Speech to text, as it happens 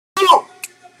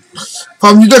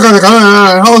from you took on the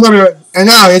whole other, and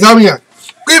now he's on here.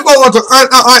 People want to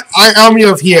army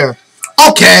of here.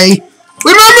 Okay.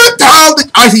 Remember how the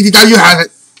ICTW has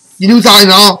it? The new sign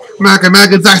all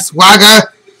American Zach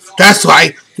Swagger. That's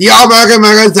right. The All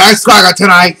American Zach Swagger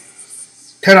tonight.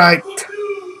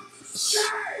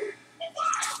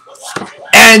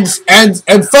 And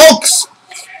folks,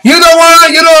 you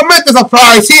don't miss the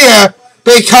surprise here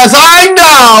because I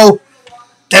know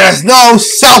there's no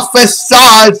selfish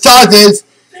charges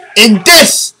in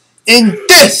this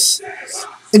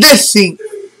scene.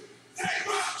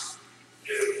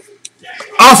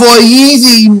 Awful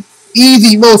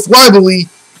easy most rivalry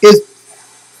is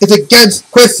against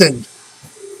Kristen,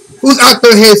 who's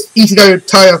after his ECW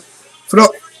title for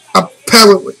no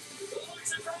apparent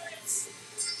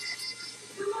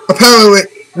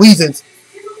reasons.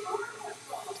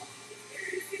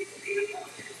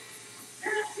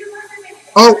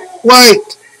 Oh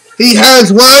wait, he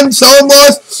has won so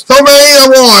many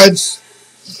awards.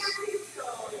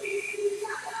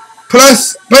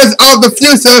 Plus of the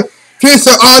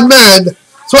future on men.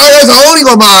 Swagger's only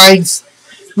reminds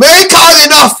may cause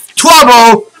enough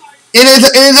trouble in his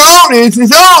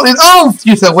own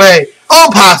future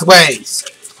own pathways.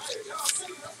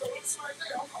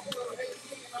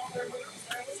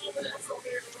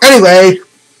 Anyway,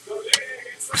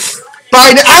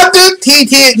 after he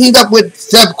teamed up with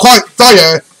Seth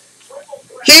Sawyer,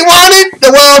 he wanted the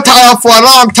world title for a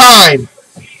long time.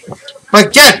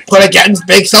 But get put against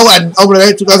Big Show and over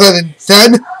there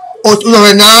 2010 or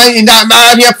 2009 in that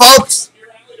matter here, folks.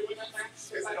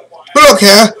 But look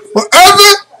here,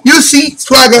 wherever you see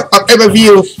Swagger on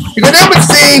pay-per-view, you can never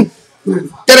see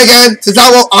then again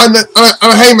Cesaro on the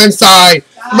Heyman side.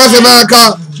 North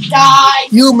America,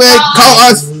 you may call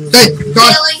us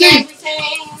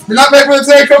you're not making me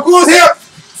say Cocoon's here.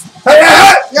 Hey,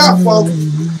 yeah, folks.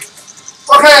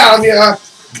 Okay, I'm here.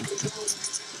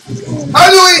 How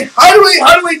do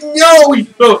we know we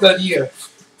built that year?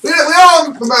 We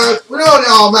know the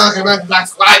All American Black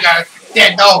Swagger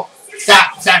didn't know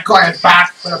that Corey is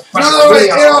back. No,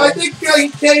 I think he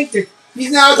changed it.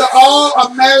 He's now the All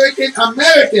American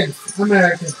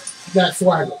Black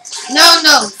Swagger.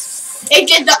 No. They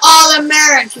did the All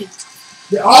American.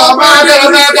 The All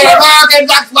American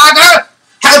Black Swagger.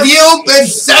 Have you been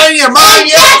saying your mind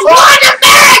yet? That's one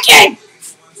American.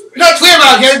 Not two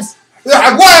Americans. We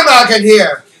have one American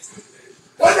here.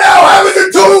 What the hell happened to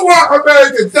two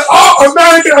Americans? The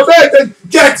All-American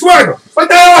Jack Swagger. What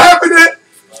the hell happened to...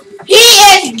 He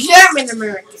is German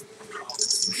American.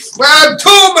 Well,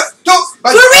 two...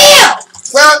 For real!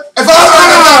 Well, if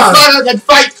All-American can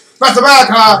fight North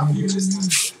America,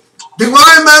 then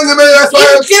why American?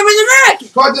 He's German American.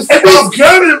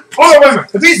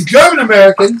 If he's German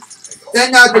American,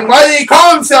 then why did he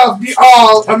call himself the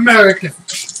All-American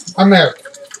American?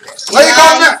 What do you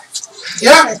call that?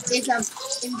 Yeah. It's a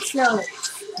show.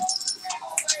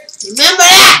 Remember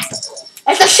that?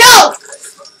 It's a show.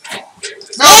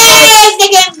 No. Hey, they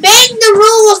can bend the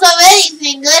rules of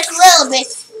anything just a little bit.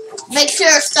 Make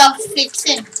sure stuff fits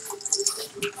in.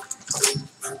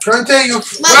 Continue.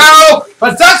 Well,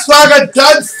 but Zack Swagger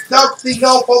done something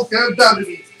no folks have done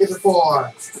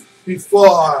before. He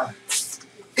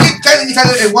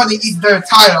technically won the ECW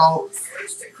title.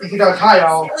 Sit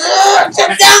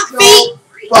down, feet.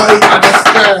 But he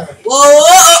understands. By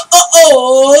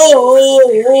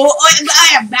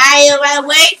the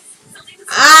way,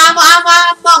 I'm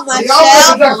on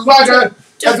myself.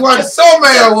 Has won so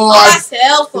many awards,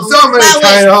 so many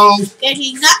titles. And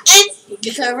he's nothing.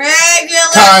 It's a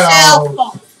regular cell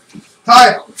phone.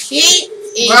 Title. She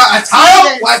is. Well, a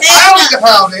title? What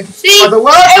title is it? See,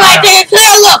 everybody take a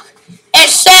clear look. It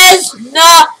says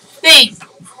nothing.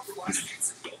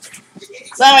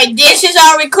 Sorry, this is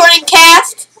our recording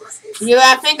cast. You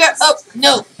got a finger? Oh,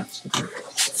 no.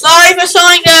 Sorry for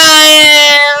showing the...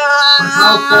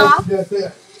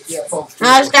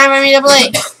 Now it's time for me to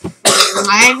play.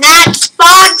 I'm not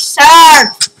sponsored.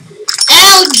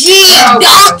 LG,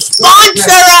 don't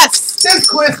sponsor us. This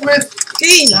Christmas.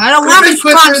 Jeez, I don't want to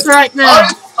sponsor right now.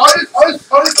 All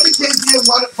the kids here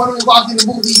when we walked in the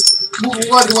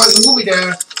movie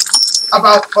there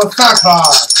about Santa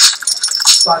Claus.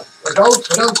 But for those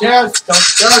kids,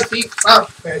 don't be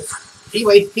selfish. He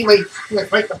might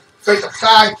break the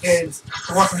side kids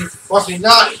and want to be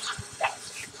naughty.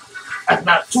 That's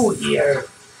not true here.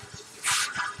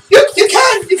 You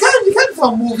can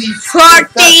film movies.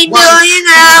 14 million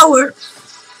hours.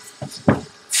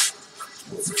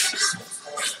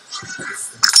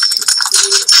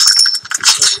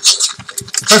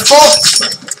 But folks,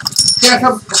 there's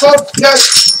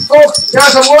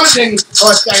some one thing.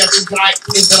 Oh,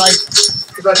 tonight.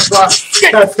 That's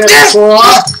for.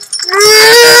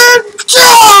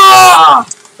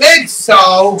 Think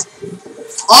so.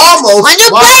 Almost.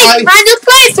 My new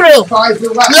playthrough.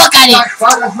 Look at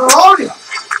it.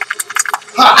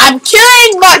 I'm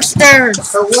killing monsters.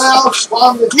 Now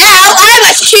I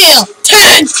must kill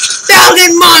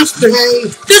 10,000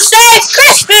 monsters to save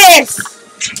Christmas.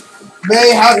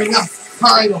 May have enough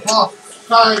time.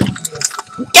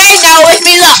 Okay, now with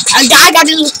me. Look, I gotta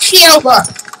kill.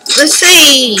 Let's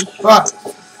see.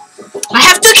 I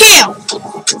have to kill.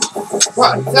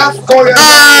 That's for you.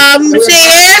 See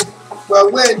here. We'll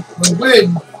win.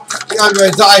 The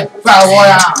unresolved battle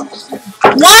royale.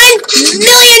 1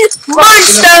 million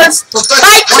monsters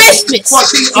by Christmas.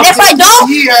 And if I don't,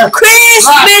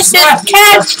 Christmas is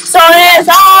canceled. It's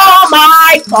all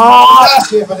my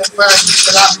fault.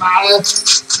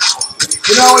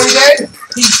 You know what he did?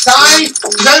 He signed,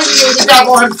 then he did the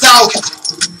devil himself.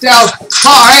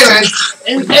 Paul Heyman,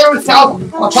 and he gave himself a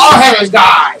Paul Heyman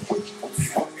guy.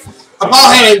 A Paul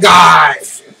Heyman guy.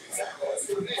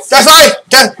 That's right.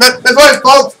 That's right,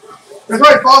 folks. That's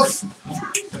right, folks.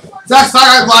 That's why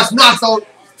I was not so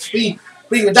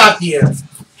being adopted here.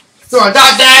 So on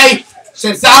that day,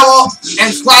 Cesaro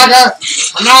and Swagger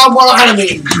are now mortal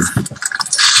enemies.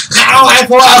 Now and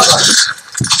forever.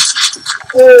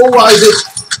 Oh, what is it?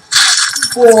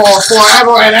 For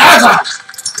forever and ever.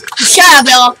 Shut up,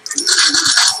 Bill.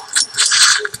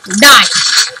 Die.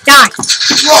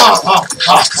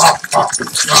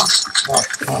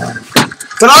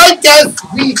 But I guess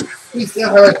we still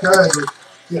heard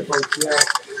different here.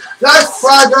 That's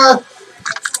Swagger,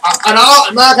 an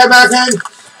all-American,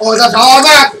 or that's all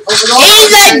American.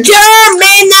 He's a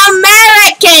German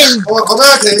American. Or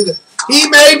American. He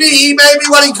may be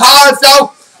what he calls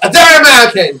himself, a German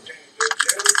American.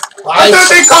 I thought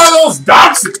they call those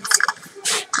Nazis.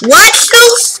 What,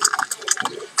 Seuss?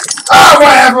 Oh,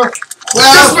 whatever.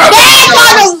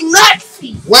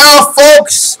 Well,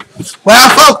 folks,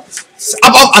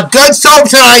 about a good show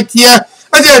tonight here.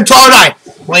 Let's do it tonight.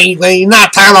 We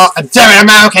not talking about a German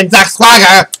American Zack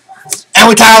Swagger, and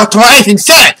we talk about anything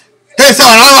said. Here's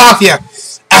someone off here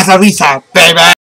as a reset, baby.